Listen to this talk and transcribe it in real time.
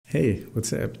Hey,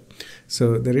 what's up?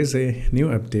 So there is a new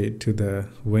update to the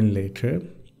Winlator.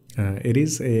 It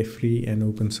is a free and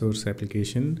open source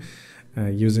application.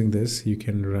 Using this, you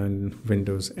can run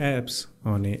Windows apps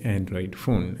on an Android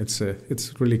phone. It's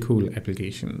really cool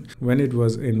application. When it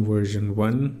was in version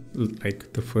 1,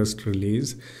 like the first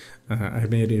release, I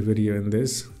made a video in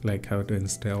this, like how to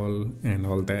install and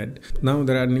all that. Now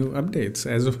there are new updates.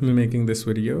 As of me making this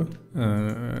video,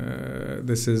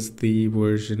 this is the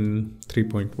version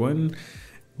 3.1.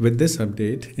 With this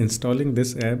update, installing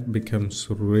this app becomes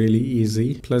really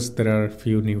easy. Plus there are a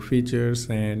few new features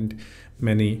and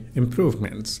many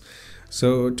improvements.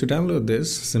 So to download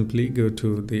this, simply go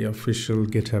to the official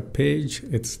GitHub page.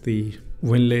 It's the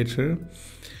Winlator.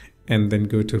 And then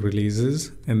go to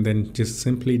releases and then just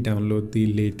simply download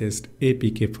the latest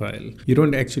APK file. You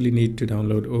don't actually need to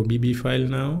download OBB file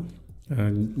now.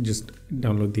 Just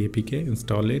download the APK,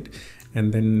 install it,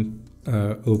 and then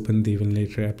open the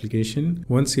Winlator application.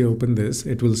 Once you open this,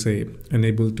 it will say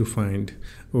unable to find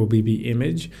OBB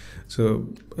image. So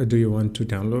do you want to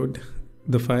download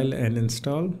the file and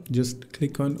install? Just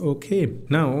click on OK.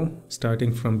 Now,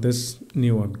 starting from this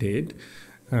new update,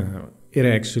 it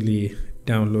actually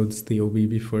downloads the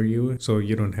OBB for you, so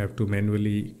you don't have to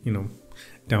manually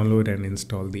download and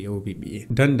install the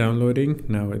OBB. Done downloading.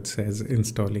 Now it says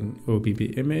installing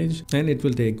OBB image, and it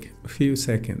will take a few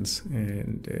seconds,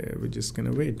 and we're just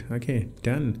gonna wait. Okay,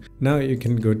 done. Now you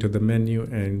can go to the menu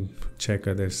and check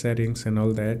other settings and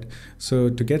all that.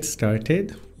 So to get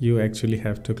started, you actually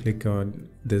have to click on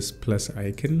this plus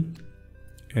icon,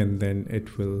 and then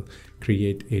it will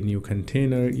create a new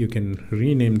container. You can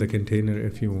rename the container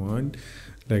if you want.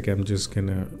 Like I'm just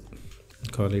gonna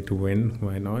call it Win,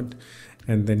 why not?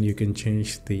 And then you can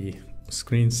change the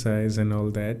screen size and all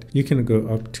that. You can go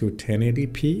up to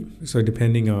 1080p. So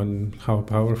depending on how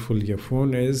powerful your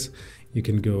phone is, you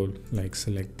can go like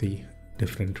select the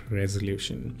different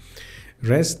resolution.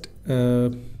 Rest,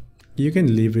 you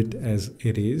can leave it as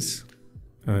it is.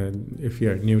 If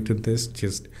you are new to this,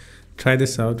 just try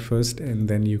this out first, and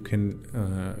then you can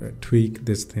tweak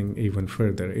this thing even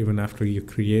further. Even after you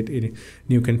create a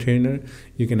new container,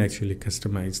 you can actually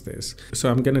customize this. So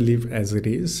I'm gonna leave as it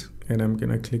is, and I'm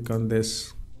gonna click on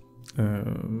this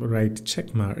right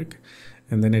check mark,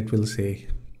 and then it will say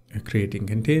creating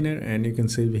container, and you can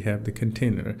see we have the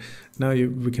container. Now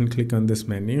we can click on this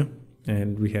menu,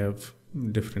 and we have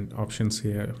different options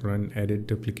here: run, edit,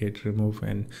 duplicate, remove,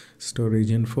 and storage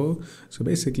info. So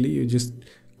basically you just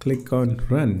click on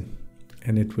run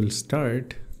and it will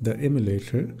start the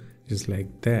emulator just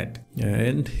like that.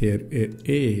 And here it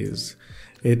is.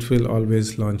 It will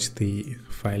always launch the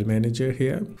file manager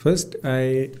here. First,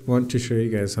 I want to show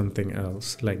you guys something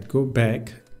else. Like go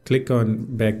back, click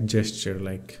on back gesture,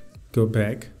 like go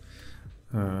back,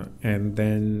 and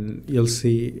then you'll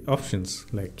see options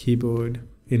like keyboard,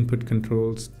 input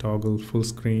controls, toggle full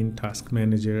screen, task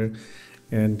manager,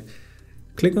 and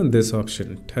click on this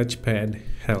option, touchpad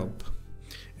help.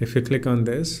 If you click on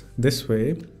this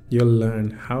way, you'll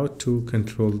learn how to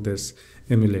control this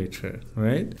emulator,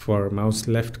 right? For mouse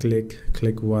left click,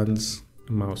 click once,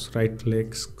 mouse right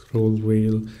click, scroll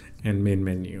wheel, and main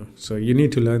menu. So you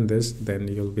need to learn this, then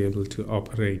you'll be able to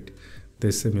operate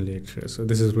this emulator. So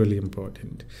this is really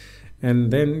important.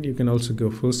 And then you can also go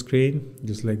full screen,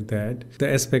 just like that. The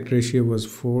aspect ratio was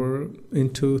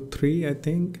 4:3, I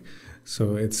think.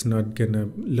 So it's not gonna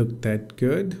look that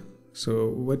good. So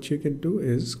what you can do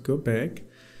is go back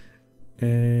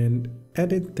and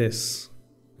edit this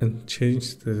and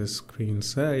change the screen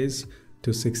size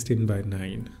to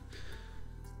 16:9.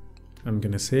 I'm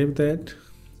gonna save that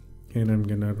and I'm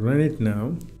gonna run it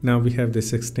now. Now we have the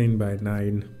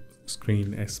 16:9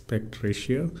 screen aspect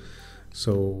ratio.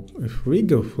 So if we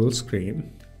go full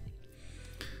screen,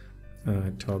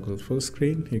 toggle full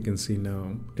screen, you can see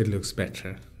now it looks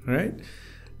better. All right,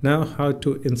 now how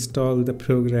to install the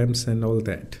programs and all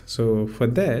that. So for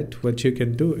that, what you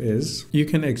can do is you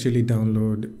can actually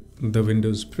download the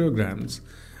Windows programs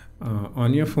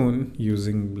on your phone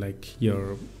using like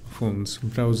your phone's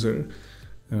browser.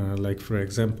 Like for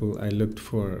example, I looked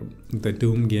for the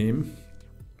Doom game.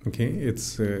 Okay,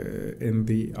 it's in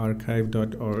the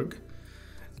archive.org,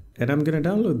 and I'm gonna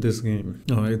download this game.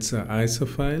 Oh, it's an ISO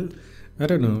file. I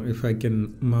don't know if I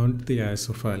can mount the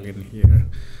ISO file in here,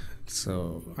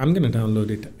 so I'm gonna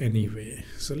download it anyway.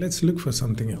 So let's look for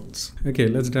something else. Okay,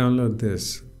 let's download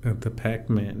this, the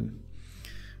Pac-Man.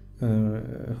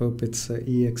 Hope it's a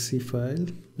exe file.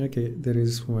 Okay, there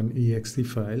is one exe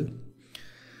file.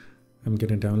 I'm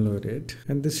gonna download it,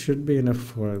 and this should be enough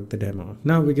for the demo.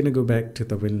 Now we're gonna go back to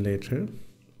the Winlator.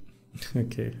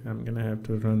 Okay, I'm gonna have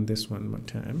to run this one more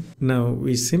time. Now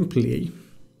we simply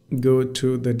go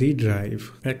to the D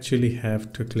drive, actually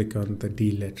have to click on the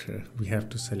D letter. We have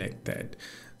to select that.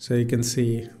 So you can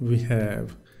see we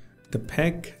have the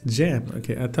pack jam.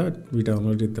 Okay, I thought we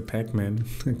downloaded the Pac-Man.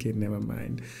 Okay, never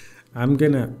mind. I'm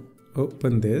gonna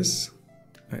open this.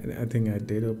 I think I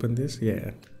did open this.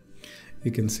 Yeah,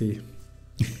 you can see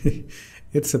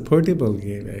it's a portable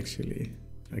game actually.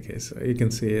 Okay, so you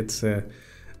can see it's a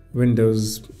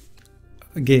Windows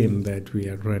game that we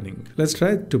are running. Let's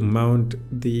try to mount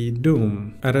the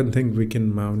Doom. I don't think we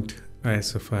can mount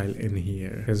ISO file in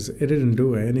here because it didn't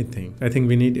do anything. I think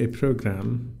we need a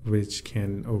program which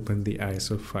can open the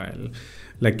ISO file.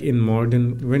 Like in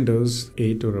modern Windows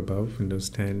 8 or above, Windows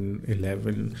 10,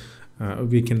 11,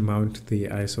 we can mount the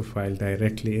ISO file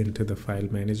directly into the file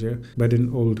manager. But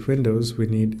in old Windows, we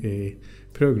need a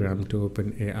program to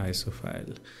open a ISO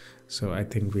file. So I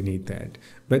think we need that.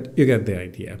 But you get the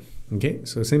idea. Okay,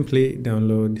 so simply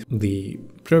download the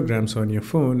programs on your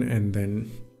phone and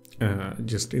then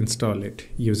just install it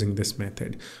using this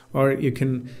method. Or you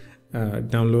can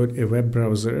download a web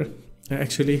browser.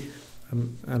 Actually,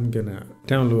 I'm gonna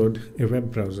download a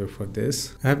web browser for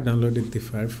this. I have downloaded the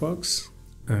Firefox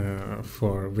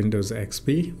for Windows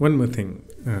XP. One more thing,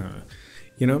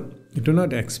 do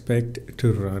not expect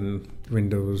to run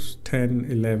Windows 10,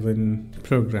 11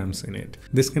 programs in it.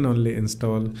 This can only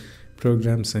install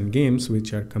programs and games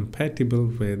which are compatible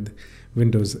with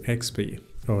Windows XP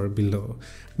or below.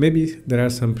 Maybe there are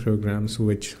some programs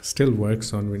which still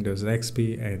works on Windows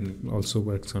XP and also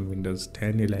works on Windows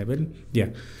 10, 11. Yeah,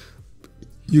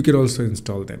 you can also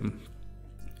install them.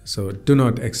 So do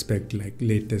not expect like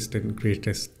latest and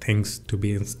greatest things to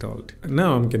be installed.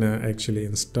 Now I'm gonna actually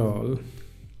install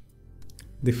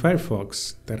the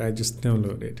Firefox that I just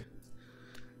downloaded.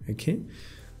 Okay,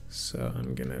 so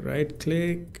I'm gonna right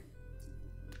click,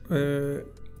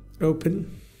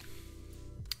 open,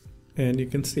 and you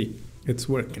can see it's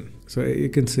working. So you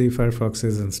can see Firefox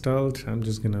is installed. I'm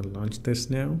just gonna launch this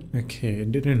now. Okay,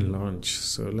 it didn't launch,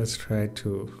 so let's try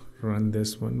to run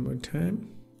this one more time.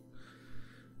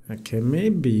 Okay,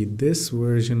 maybe this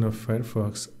version of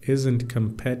Firefox isn't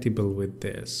compatible with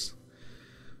this.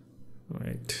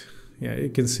 Right, yeah, you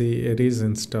can see it is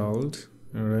installed.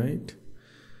 All right,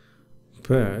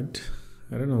 but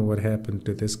I don't know what happened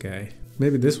to this guy.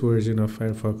 Maybe this version of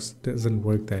Firefox doesn't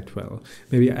work that well.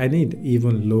 Maybe I need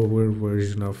even lower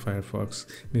version of Firefox.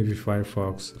 Maybe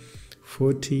Firefox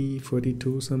 40,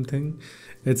 42 something.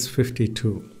 It's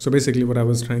 52. So basically what I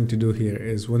was trying to do here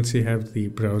is once you have the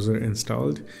browser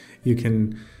installed, you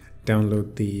can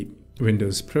download the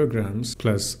Windows programs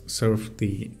plus surf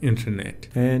the internet.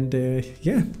 And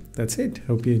yeah, that's it.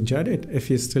 Hope you enjoyed it.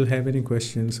 If you still have any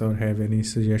questions or have any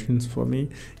suggestions for me,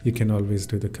 you can always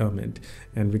do the comment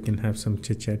and we can have some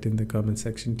chit chat in the comment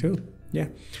section too. Yeah,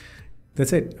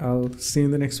 that's it. I'll see you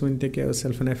in the next one. Take care of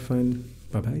yourself and have fun.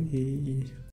 Bye bye.